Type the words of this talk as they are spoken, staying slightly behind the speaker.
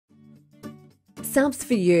Subs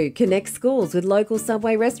for You connects schools with local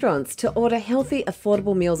Subway restaurants to order healthy,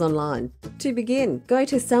 affordable meals online. To begin, go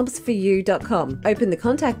to subsforyou.com, open the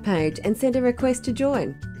contact page and send a request to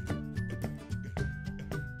join.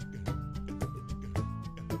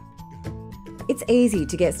 It's easy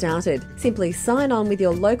to get started. Simply sign on with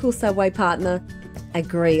your local Subway partner,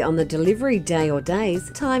 agree on the delivery day or days,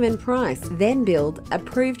 time and price, then build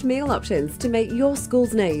approved meal options to meet your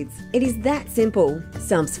school's needs. It is that simple.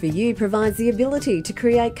 Subs for You provides the ability to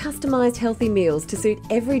create customised healthy meals to suit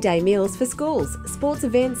everyday meals for schools, sports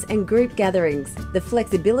events and group gatherings. The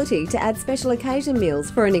flexibility to add special occasion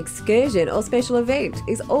meals for an excursion or special event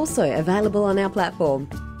is also available on our platform.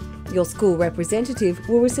 Your school representative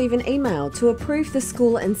will receive an email to approve the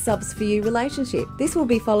school and Subs for You relationship. This will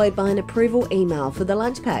be followed by an approval email for the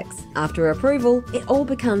lunch packs. After approval, it all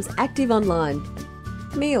becomes active online.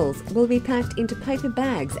 Meals will be packed into paper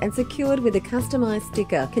bags and secured with a customised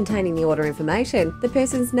sticker containing the order information, the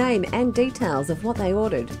person's name and details of what they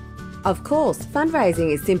ordered. Of course,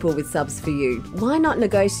 fundraising is simple with Subs for You. Why not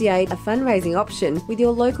negotiate a fundraising option with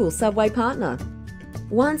your local Subway partner?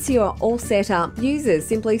 Once you are all set up, users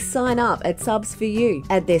simply sign up at Subs for You,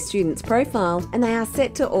 add their student's profile, and they are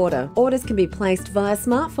set to order. Orders can be placed via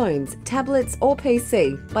smartphones, tablets, or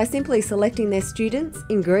PC by simply selecting their students,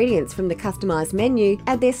 ingredients from the customised menu,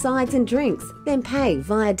 add their sides and drinks, then pay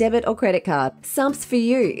via debit or credit card. Subs for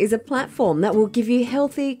You is a platform that will give you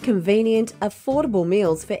healthy, convenient, affordable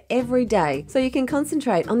meals for every day so you can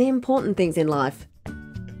concentrate on the important things in life.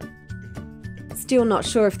 Still not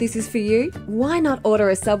sure if this is for you? Why not order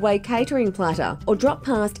a Subway catering platter or drop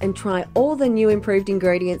past and try all the new improved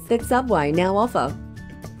ingredients that Subway now offer?